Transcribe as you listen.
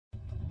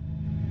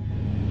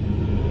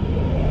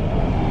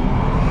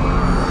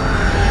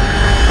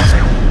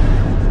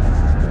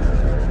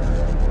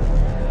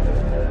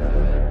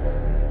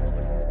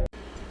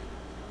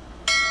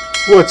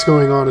What's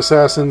going on,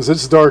 Assassins?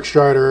 It's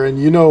Darkstrider,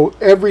 and you know,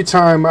 every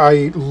time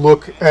I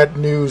look at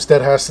news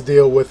that has to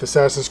deal with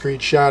Assassin's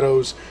Creed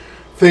Shadows,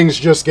 things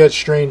just get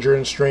stranger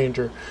and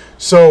stranger.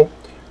 So,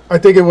 I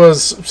think it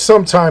was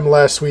sometime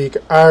last week,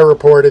 I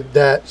reported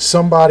that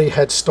somebody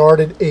had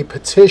started a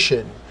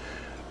petition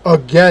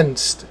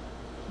against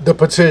the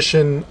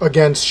petition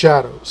against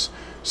Shadows.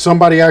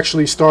 Somebody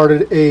actually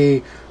started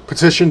a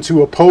petition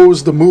to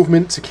oppose the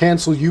movement to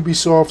cancel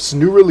Ubisoft's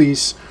new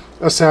release,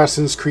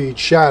 Assassin's Creed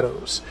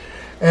Shadows.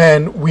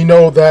 And we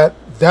know that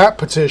that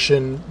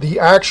petition, the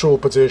actual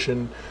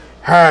petition,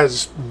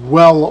 has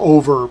well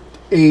over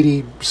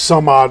 80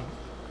 some odd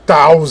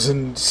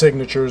thousand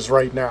signatures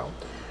right now.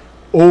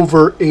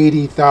 Over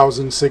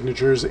 80,000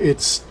 signatures.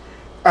 It's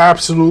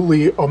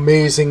absolutely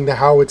amazing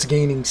how it's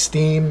gaining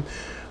steam.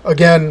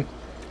 Again,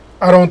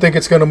 I don't think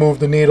it's going to move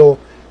the needle.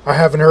 I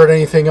haven't heard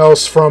anything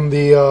else from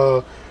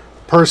the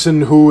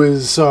person who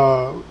is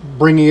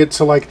bringing it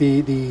to like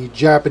the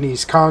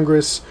Japanese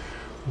Congress,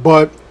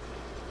 but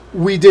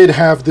we did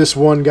have this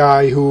one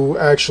guy who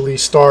actually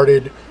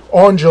started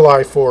on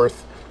July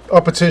 4th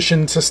a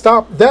petition to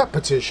stop that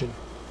petition.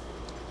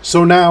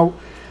 So now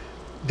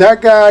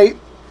that guy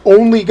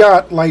only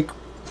got like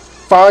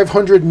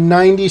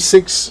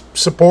 596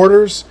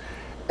 supporters,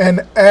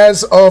 and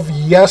as of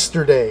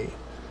yesterday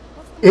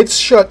it's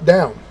shut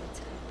down.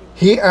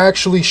 He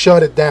actually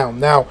shut it down.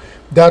 Now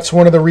that's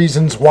one of the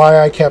reasons why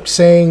I kept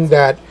saying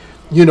that,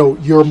 you know,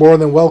 you're more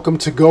than welcome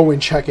to go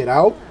and check it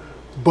out,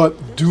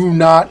 but do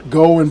not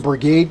go and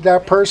brigade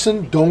that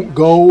person. Don't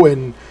go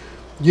and,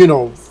 you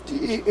know,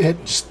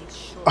 just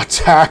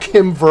attack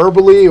him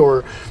verbally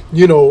or,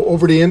 you know,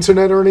 over the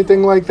internet or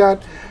anything like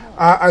that.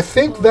 I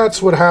think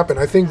that's what happened.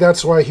 I think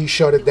that's why he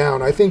shut it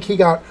down. I think he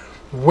got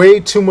way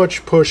too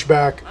much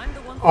pushback.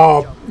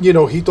 You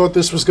know, he thought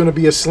this was going to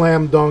be a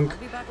slam dunk,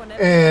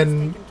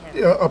 and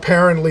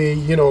apparently,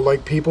 you know,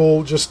 like,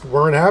 people just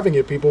weren't having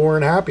it. People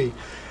weren't happy.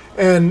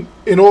 And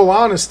in all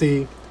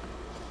honesty,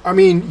 I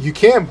mean, you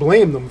can't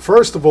blame them.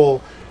 First of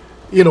all,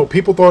 you know,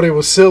 people thought it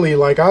was silly,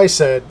 like I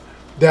said,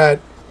 that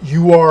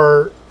you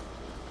are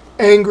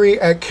angry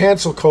at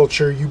cancel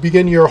culture. You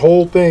begin your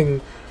whole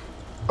thing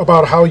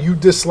about how you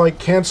dislike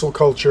cancel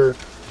culture,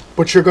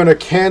 but you're going to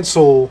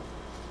cancel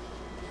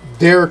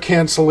their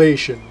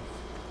cancellation,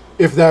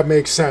 if that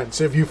makes sense,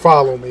 if you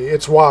follow me.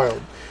 It's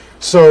wild.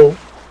 So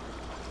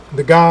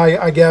the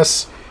guy, I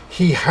guess,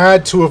 he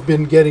had to have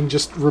been getting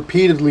just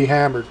repeatedly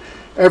hammered.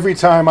 Every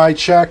time I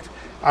checked,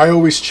 I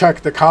always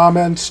check the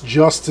comments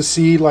just to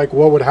see like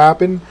what would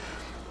happen,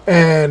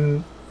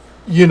 and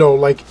you know,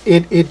 like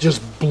it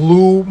just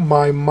blew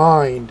my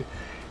mind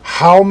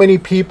how many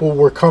people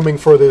were coming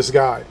for this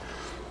guy.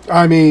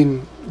 I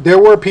mean, there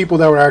were people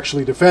that were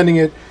actually defending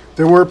it.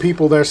 There were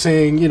people that are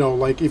saying, you know,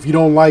 like, if you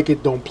don't like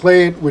it, don't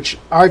play it, which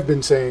I've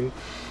been saying.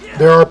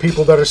 There are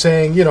people that are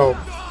saying, you know,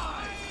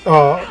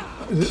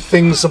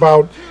 things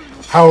about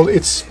how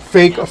it's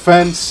fake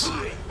offense,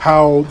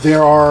 how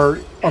there are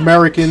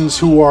Americans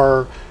who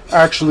are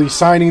actually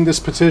signing this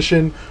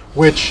petition,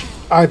 which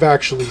I've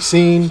actually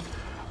seen.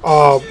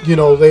 You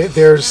know,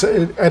 there's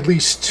at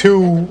least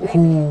two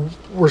who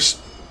were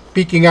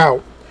speaking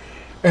out,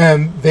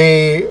 and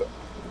I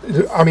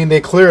mean,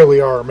 they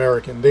clearly are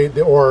American, they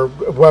or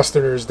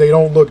Westerners. They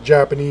don't look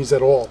Japanese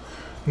at all,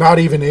 not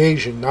even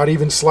Asian, not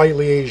even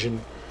slightly Asian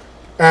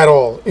at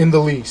all, in the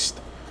least.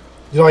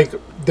 Like,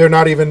 they're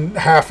not even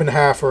half and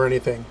half or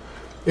anything.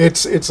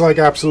 It's like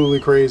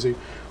absolutely crazy.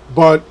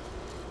 But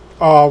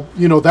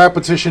you know, that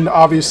petition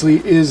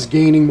obviously is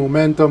gaining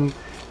momentum,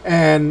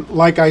 and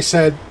like I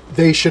said,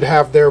 they should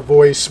have their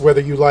voice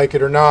whether you like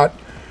it or not.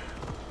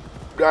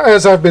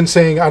 As I've been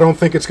saying, I don't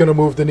think it's going to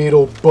move the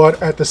needle,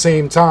 but at the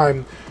same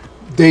time,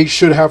 they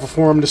should have a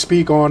forum to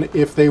speak on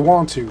if they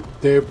want to.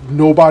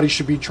 Nobody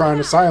should be trying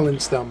to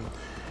silence them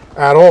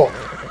at all.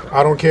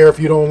 I don't care if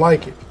you don't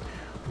like it.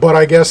 But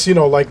I guess, you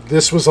know, like,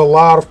 this was a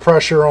lot of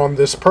pressure on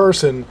this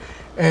person,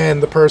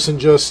 and the person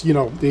just, you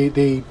know,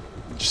 they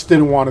just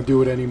didn't want to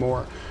do it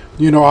anymore.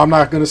 You know, I'm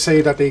not going to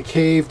say that they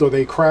caved or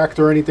they cracked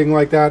or anything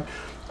like that.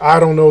 I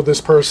don't know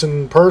this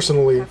person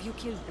personally.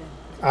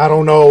 I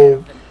don't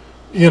know,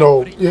 you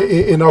know,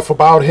 enough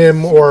about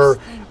him, or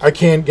I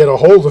can't get a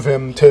hold of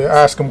him to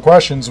ask him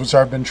questions, which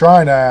I've been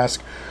trying to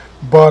ask.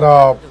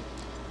 But,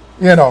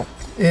 you know,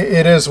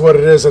 it is what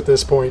it is at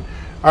this point.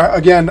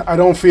 Again, I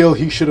don't feel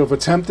he should have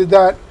attempted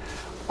that.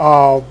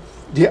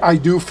 I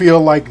do feel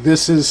like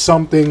this is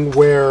something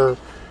where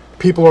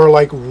people are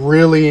like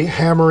really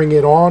hammering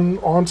it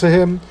onto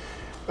him,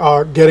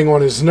 getting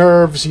on his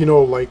nerves. You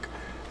know, like,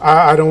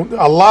 I don't.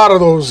 A lot of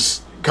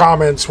those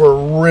comments were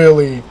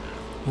really,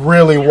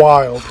 really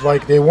wild.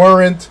 Like, they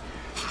weren't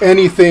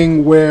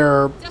anything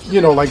where, you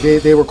know, like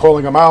they were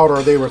calling him out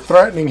or they were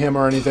threatening him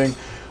or anything.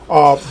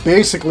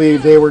 Basically,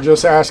 they were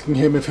just asking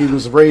him if he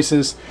was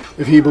racist,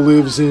 if he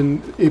believes in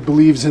the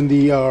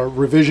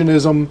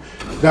revisionism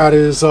that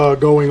is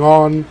going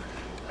on,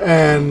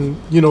 and,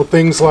 you know,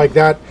 things like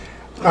that.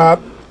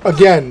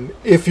 Again,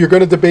 if you're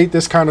going to debate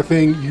this kind of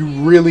thing, you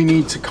really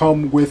need to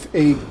come with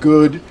a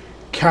good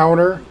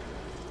counter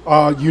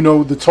you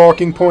know, the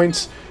talking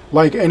points.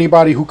 Like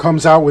anybody who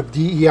comes out with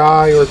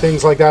DEI or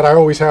things like that, I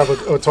always have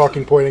a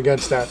talking point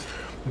against that.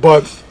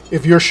 But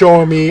if you're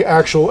showing me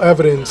actual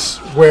evidence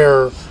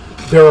where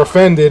they're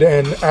offended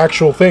and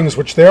actual things,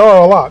 which there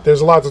are a lot, there's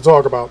a lot to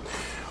talk about,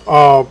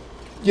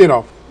 you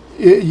know,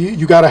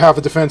 you got to have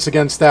a defense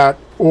against that.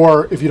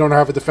 Or if you don't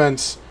have a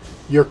defense,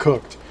 you're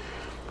cooked.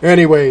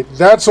 Anyway,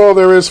 that's all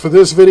there is for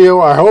this video.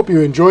 I hope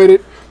you enjoyed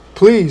it.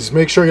 Please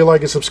make sure you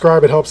like and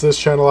subscribe. It helps this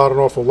channel out an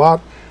awful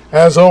lot.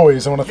 As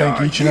always, I want to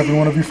thank each and every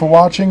one of you for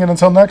watching. And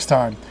until next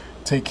time,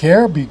 take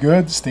care, be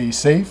good, stay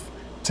safe,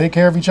 take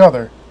care of each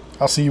other.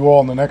 I'll see you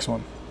all in the next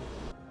one.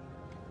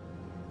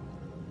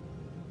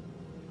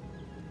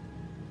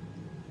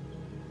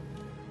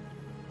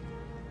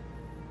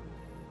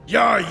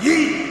 Yeah,